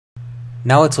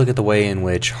Now let's look at the way in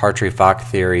which Hartree-Fock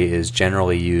theory is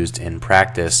generally used in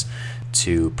practice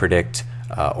to predict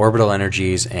orbital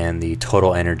energies and the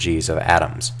total energies of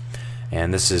atoms.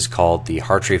 And this is called the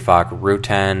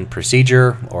Hartree-Fock-Roothaan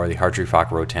procedure, or the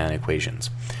Hartree-Fock-Roothaan equations.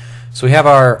 So we have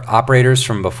our operators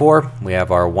from before. We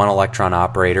have our one electron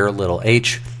operator, little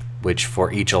h, which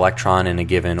for each electron in a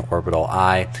given orbital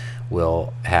I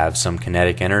will have some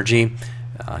kinetic energy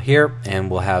here, and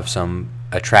we'll have some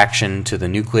attraction to the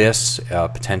nucleus,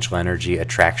 potential energy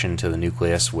attraction to the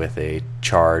nucleus with a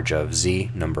charge of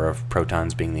z, number of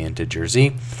protons being the integer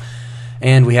z.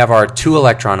 And we have our two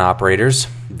electron operators,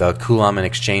 the Coulomb and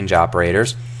exchange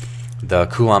operators. The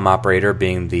Coulomb operator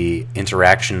being the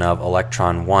interaction of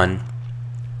electron 1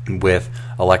 with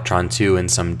electron 2 in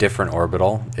some different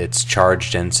orbital, its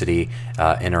charge density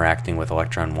interacting with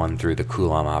electron 1 through the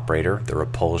Coulomb operator, the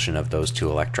repulsion of those two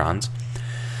electrons.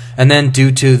 And then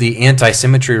due to the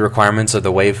anti-symmetry requirements of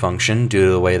the wave function, due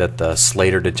to the way that the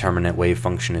Slater determinant wave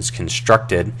function is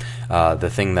constructed, the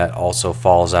thing that also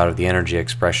falls out of the energy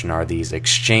expression are these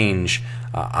exchange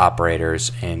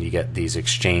operators, and you get these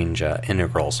exchange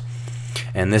integrals.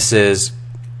 And this is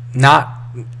not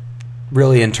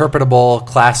really interpretable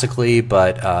classically,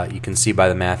 but you can see by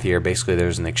the math here, basically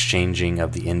there's an exchanging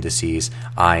of the indices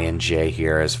I and j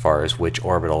here as far as which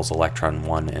orbitals electron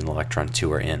 1 and electron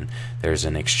 2 are in. There's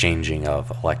an exchanging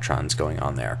of electrons going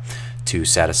on there to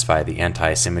satisfy the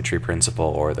anti-symmetry principle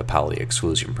or the Pauli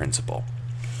exclusion principle.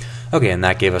 Okay, and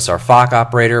that gave us our Fock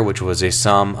operator, which was a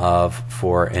sum of,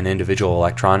 for an individual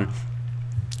electron,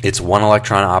 it's one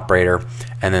electron operator,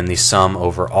 and then the sum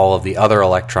over all of the other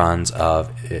electrons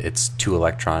of its two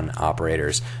electron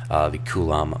operators, the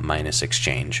Coulomb minus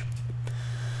exchange.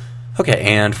 Okay,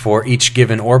 and for each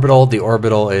given orbital, the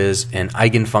orbital is an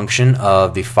eigenfunction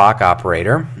of the Fock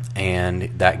operator, and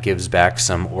that gives back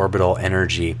some orbital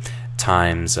energy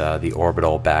times the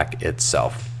orbital back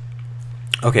itself.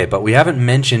 Okay, but we haven't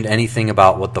mentioned anything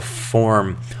about what the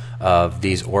form of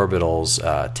these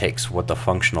orbitals takes, what the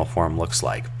functional form looks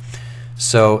like.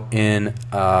 So in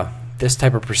this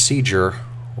type of procedure,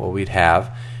 what we'd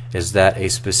have is that a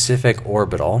specific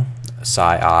orbital,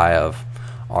 psi I of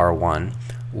R1,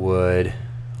 would,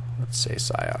 let's say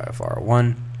psi I of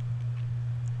R1,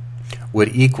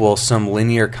 would equal some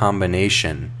linear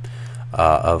combination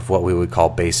of what we would call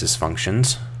basis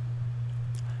functions.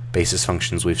 Basis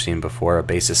functions we've seen before. A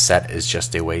basis set is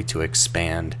just a way to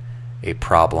expand a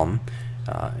problem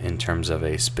in terms of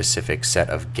a specific set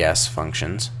of guess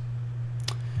functions.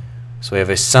 So we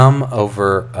have a sum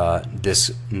over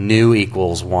this nu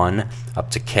equals 1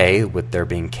 up to k, with there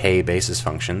being k basis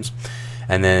functions.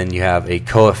 And then you have a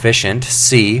coefficient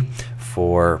c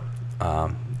for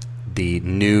the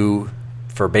nu,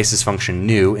 for basis function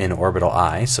nu in orbital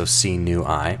I, so c nu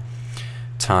I,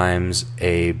 times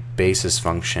a basis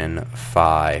function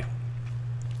phi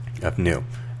of nu,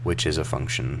 which is a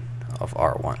function of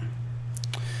R1.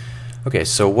 Okay,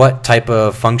 so what type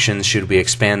of functions should we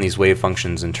expand these wave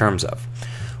functions in terms of?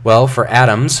 Well, for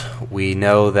atoms, we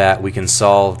know that we can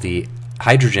solve the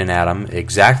hydrogen atom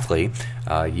exactly.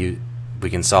 We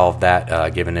can solve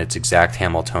that given its exact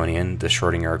Hamiltonian, the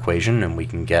Schrödinger equation, and we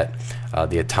can get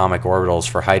the atomic orbitals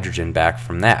for hydrogen back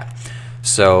from that.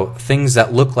 So things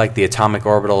that look like the atomic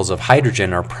orbitals of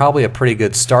hydrogen are probably a pretty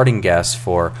good starting guess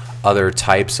for other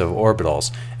types of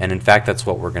orbitals. And in fact, that's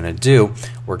what we're going to do.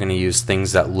 We're going to use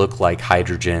things that look like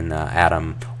hydrogen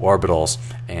atom orbitals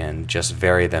and just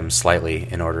vary them slightly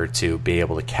in order to be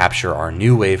able to capture our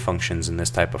new wave functions in this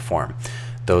type of form.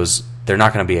 They're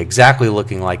not going to be exactly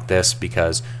looking like this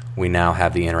because we now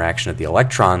have the interaction of the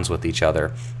electrons with each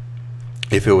other.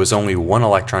 If it was only one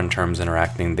electron terms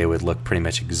interacting, they would look pretty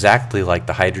much exactly like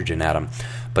the hydrogen atom.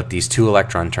 But these two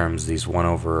electron terms, these 1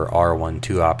 over R1,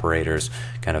 2 operators,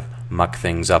 kind of muck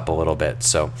things up a little bit.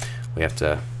 So we have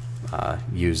to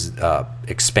use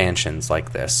expansions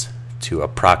like this to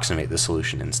approximate the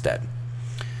solution instead.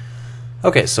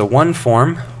 Okay, so one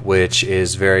form which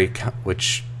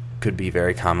could be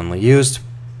very commonly used,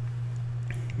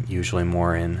 usually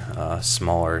more in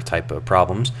smaller type of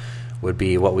problems, would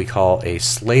be what we call a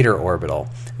Slater orbital.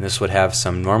 And this would have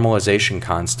some normalization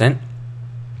constant,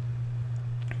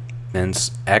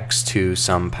 and x to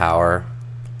some power,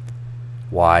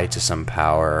 y to some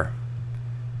power,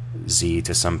 z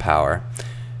to some power,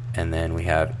 and then we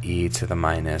have e to the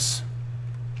minus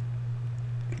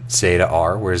zeta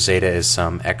r, where zeta is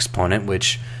some exponent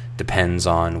which depends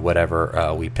on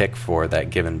whatever we pick for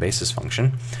that given basis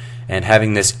function. And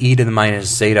having this e to the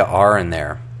minus zeta r in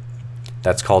there,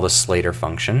 that's called a Slater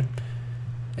function.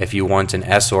 If you want an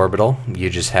s orbital, you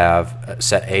just have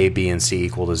set a, b, and c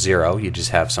equal to 0. You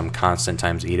just have some constant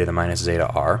times e to the minus zeta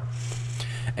r.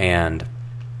 And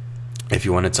if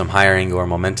you wanted some higher angular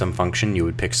momentum function, you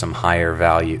would pick some higher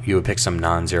value. You would pick some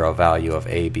non-zero value of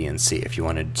A, B, and C. If you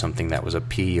wanted something that was a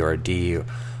P or a D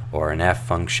or an F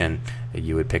function,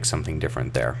 you would pick something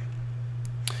different there.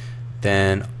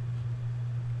 Then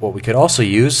what we could also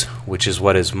use, which is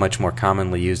what is much more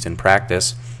commonly used in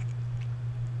practice,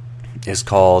 is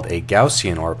called a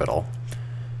Gaussian orbital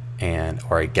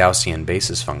or a Gaussian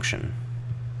basis function,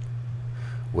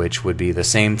 which would be the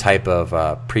same type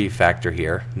of pre-factor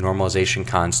here, normalization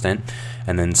constant,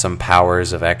 and then some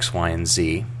powers of x, y, and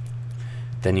z.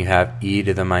 Then you have e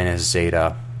to the minus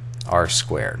zeta r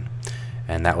squared,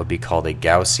 and that would be called a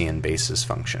Gaussian basis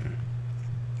function.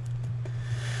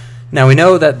 Now we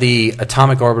know that the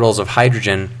atomic orbitals of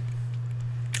hydrogen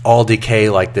all decay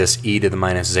like this e to the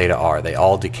minus zeta r. They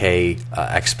all decay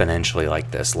exponentially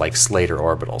like this, like Slater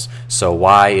orbitals. So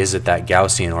why is it that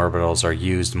Gaussian orbitals are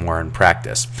used more in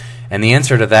practice? And the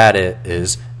answer to that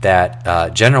is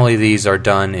that generally these are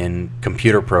done in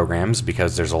computer programs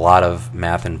because there's a lot of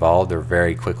math involved. There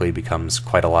very quickly becomes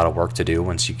quite a lot of work to do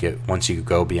once you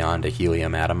go beyond a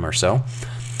helium atom or so.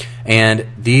 And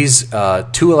these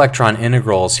two electron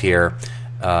integrals here,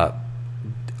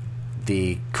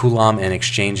 the Coulomb and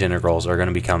exchange integrals, are going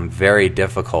to become very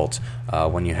difficult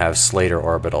when you have Slater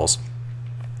orbitals.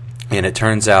 And it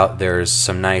turns out there's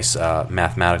some nice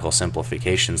mathematical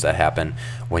simplifications that happen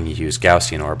when you use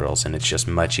Gaussian orbitals, and it's just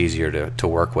much easier to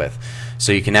work with.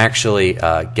 So you can actually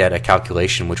get a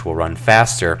calculation which will run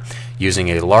faster using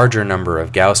a larger number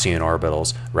of Gaussian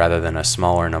orbitals rather than a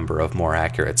smaller number of more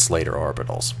accurate Slater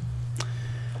orbitals.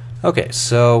 Okay,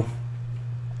 so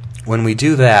when we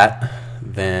do that,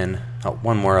 then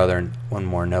one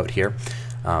more note here.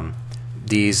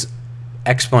 These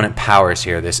exponent powers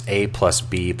here, this a plus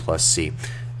b plus c,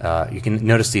 you can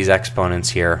notice these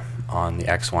exponents here on the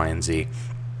x, y, and z.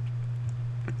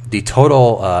 The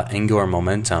total angular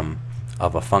momentum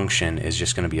of a function is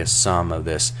just going to be a sum of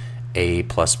this a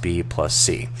plus b plus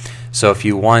c. So if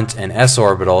you want an s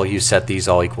orbital, you set these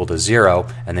all equal to 0,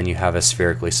 and then you have a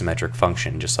spherically symmetric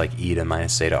function, just like e to the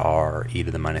minus zeta r or e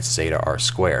to the minus zeta r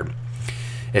squared.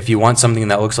 If you want something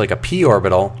that looks like a p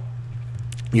orbital,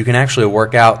 you can actually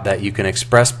work out that you can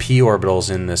express p orbitals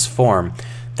in this form,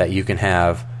 that you can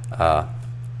have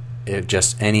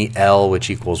just any L which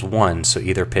equals 1, so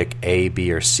either pick A,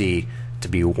 B, or C to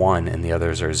be 1 and the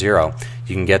others are 0.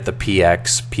 You can get the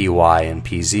px, py, and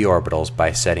pz orbitals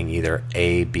by setting either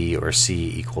A, B, or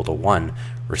C equal to 1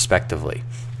 respectively.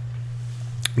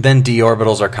 Then d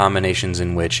orbitals are combinations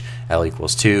in which L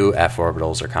equals 2, f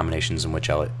orbitals are combinations in which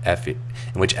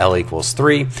L equals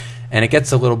 3, and it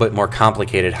gets a little bit more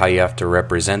complicated how you have to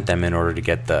represent them in order to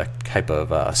get the type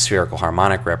of spherical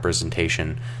harmonic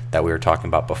representation that we were talking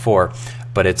about before,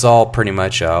 but it's all pretty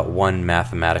much one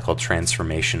mathematical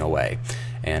transformation away,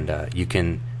 and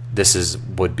this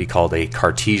would be called a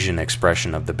Cartesian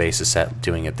expression of the basis set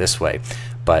doing it this way.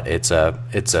 But it's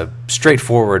a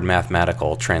straightforward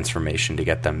mathematical transformation to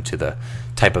get them to the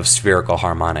type of spherical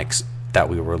harmonics that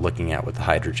we were looking at with the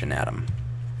hydrogen atom.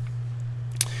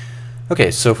 Okay,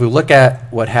 so if we look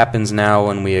at what happens now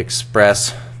when we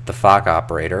express the Fock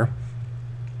operator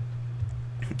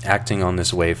acting on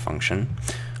this wave function,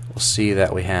 we'll see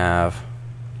that we have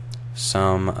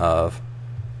sum of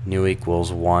nu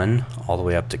equals 1 all the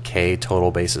way up to k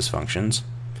total basis functions.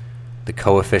 The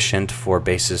coefficient for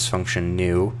basis function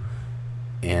nu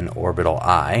in orbital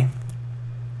I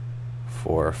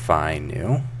for phi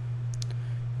nu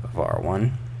of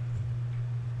R1.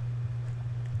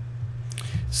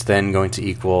 It's then going to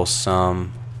equal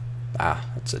some,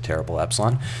 that's a terrible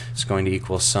epsilon. It's going to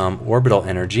equal some orbital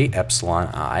energy, epsilon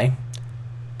I,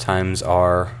 times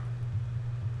our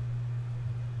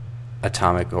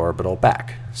atomic orbital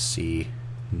back, c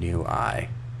nu I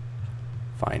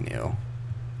phi nu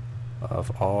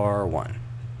of R1.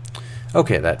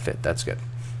 Okay, that fit. That's good.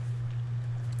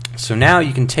 So now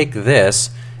you can take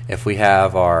this, if we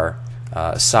have our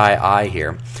psi I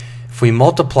here, if we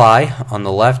multiply on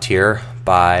the left here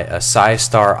by a psi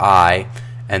star I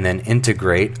and then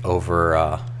integrate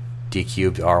over d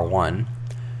cubed R1,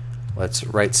 let's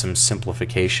write some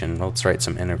simplification. Let's write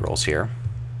some integrals here.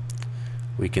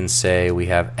 We can say we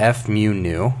have f mu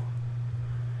nu,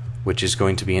 which is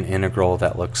going to be an integral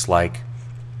that looks like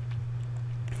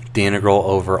the integral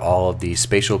over all of the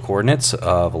spatial coordinates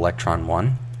of electron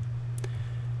 1,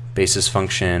 basis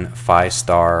function phi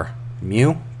star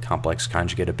mu, complex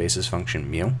conjugate of basis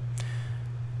function mu,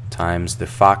 times the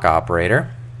Fock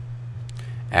operator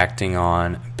acting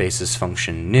on basis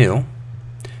function nu,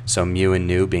 so mu and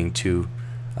nu being two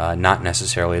not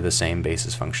necessarily the same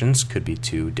basis functions, could be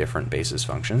two different basis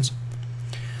functions.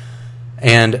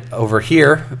 And over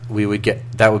here, we would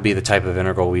get, that would be the type of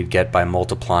integral we'd get by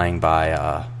multiplying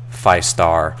by phi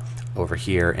star over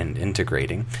here and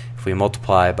integrating. If we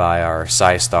multiply by our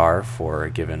psi star for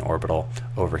a given orbital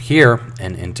over here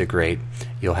and integrate,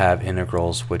 you'll have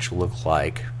integrals which look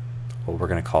like what we're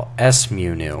going to call S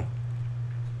mu nu,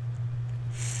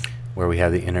 where we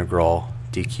have the integral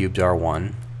d cubed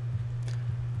r1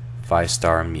 phi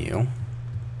star mu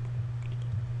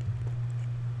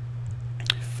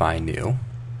phi nu.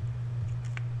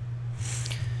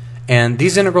 And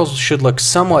these integrals should look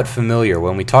somewhat familiar.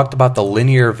 When we talked about the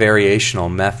linear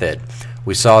variational method,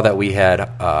 we saw that we had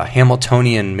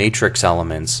Hamiltonian matrix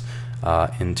elements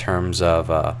in terms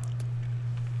of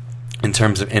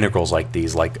integrals like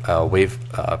these, like wave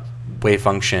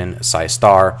function psi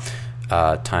star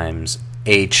times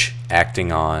h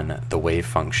acting on the wave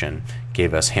function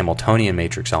gave us Hamiltonian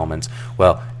matrix elements.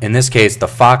 Well, in this case, the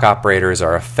Fock operators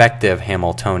are effective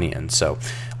Hamiltonian. So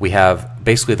we have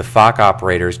basically the Fock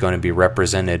operator is going to be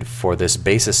represented for this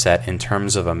basis set in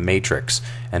terms of a matrix,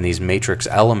 and these matrix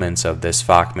elements of this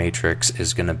Fock matrix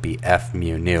is going to be f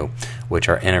mu nu, which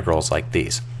are integrals like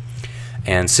these.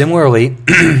 And similarly,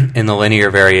 in the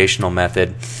linear variational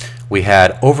method, we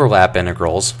had overlap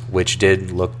integrals, which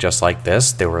did look just like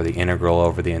this. They were the integral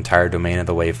over the entire domain of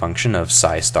the wave function of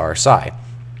psi star psi.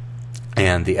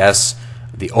 And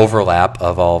the overlap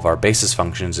of all of our basis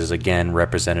functions is again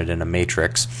represented in a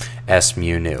matrix S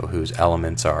mu nu, whose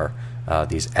elements are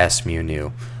these S mu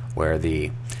nu, where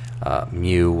the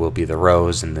mu will be the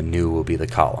rows and the nu will be the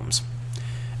columns.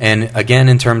 And again,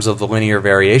 in terms of the linear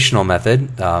variational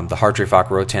method, the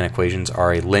Hartree-Fock-Roothaan equations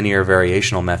are a linear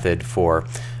variational method for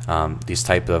these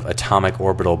type of atomic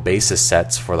orbital basis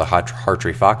sets for the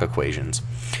Hartree-Fock equations.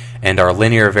 And our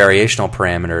linear variational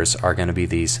parameters are going to be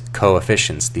these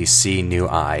coefficients, these c nu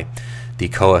I, the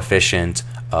coefficient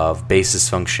of basis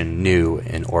function nu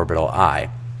in orbital I.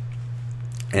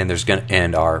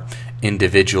 And our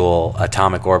individual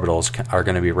atomic orbitals are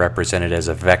going to be represented as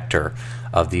a vector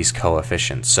of these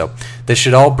coefficients. So this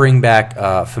should all bring back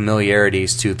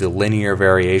familiarities to the linear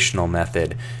variational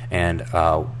method, and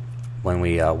when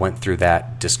we went through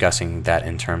that, discussing that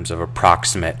in terms of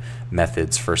approximate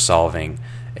methods for solving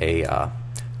a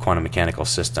quantum mechanical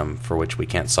system for which we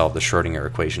can't solve the Schrödinger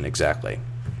equation exactly.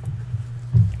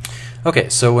 Okay,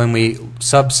 so when we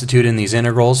substitute in these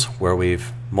integrals where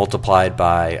we've multiplied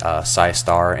by psi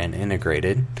star and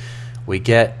integrated, we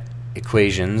get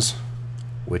equations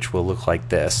which will look like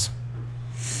this,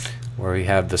 where we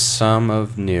have the sum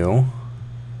of nu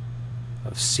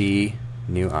of c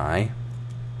nu I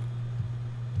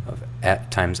of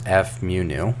times f mu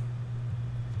nu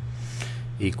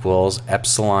equals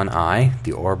epsilon I,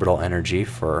 the orbital energy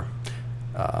for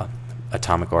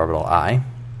atomic orbital I,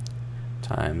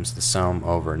 times the sum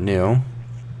over nu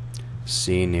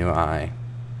c nu I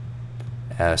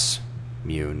s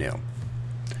mu nu.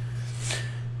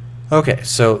 Okay,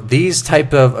 so these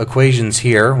type of equations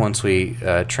here, once we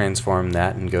transform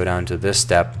that and go down to this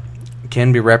step,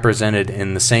 can be represented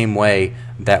in the same way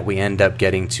that we end up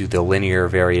getting to the linear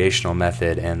variational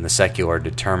method and the secular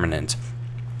determinant.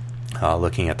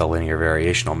 Looking at the linear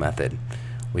variational method,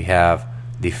 we have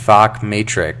the Fock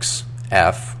matrix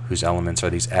F, whose elements are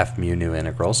these f mu nu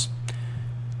integrals,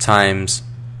 times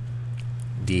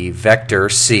the vector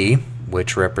C,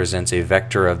 which represents a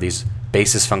vector of these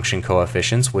basis function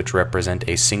coefficients, which represent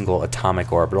a single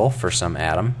atomic orbital for some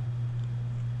atom,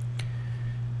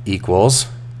 equals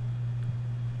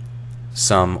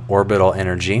some orbital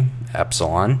energy,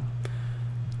 epsilon,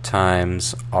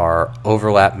 times our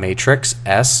overlap matrix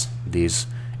S, these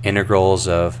integrals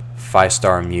of phi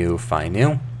star mu phi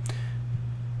nu,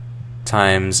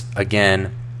 times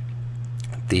again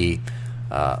the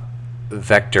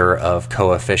vector of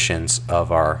coefficients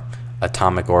of our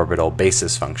atomic orbital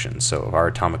basis functions. So of our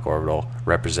atomic orbital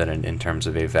represented in terms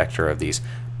of a vector of these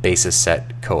basis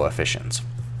set coefficients.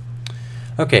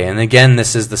 Okay, and again,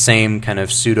 this is the same kind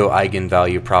of pseudo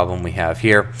eigenvalue problem we have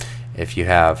here. If you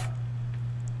have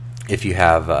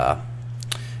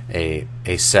a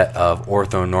set of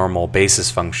orthonormal basis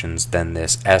functions, then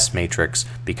this S matrix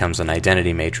becomes an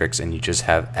identity matrix, and you just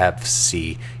have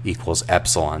Fc equals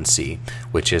epsilon C,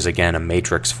 which is again a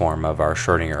matrix form of our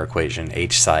Schrödinger equation,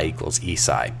 H psi equals E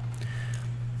psi.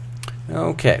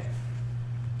 Okay,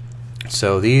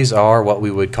 so these are what we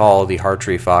would call the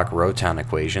Hartree-Fock-Roothaan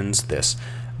equations, this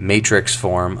matrix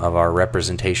form of our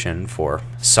representation for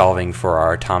solving for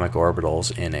our atomic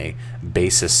orbitals in a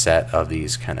basis set of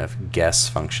these kind of guess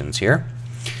functions here.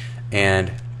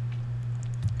 And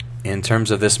in terms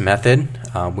of this method,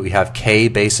 we have k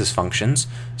basis functions.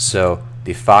 So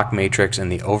the Fock matrix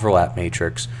and the overlap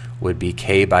matrix would be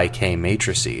k by k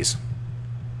matrices.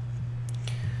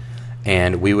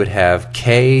 And we would have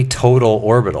k total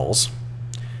orbitals,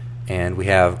 and we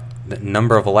have the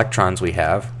number of electrons we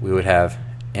would have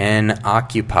n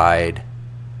occupied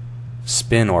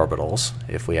spin orbitals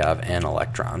if we have n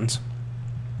electrons.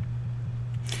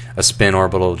 A spin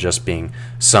orbital just being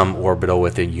some orbital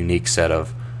with a unique set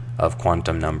of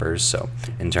quantum numbers, so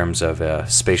in terms of a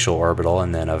spatial orbital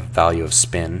and then a value of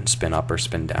spin up or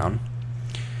spin down.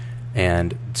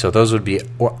 And so those would be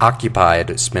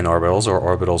occupied spin orbitals, or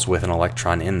orbitals with an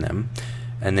electron in them.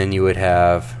 And then you would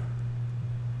have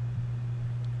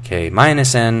k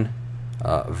minus n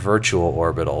virtual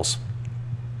orbitals.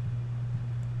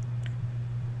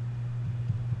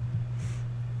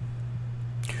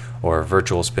 Or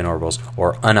virtual spin orbitals,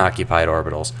 or unoccupied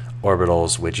orbitals,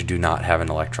 orbitals which do not have an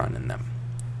electron in them.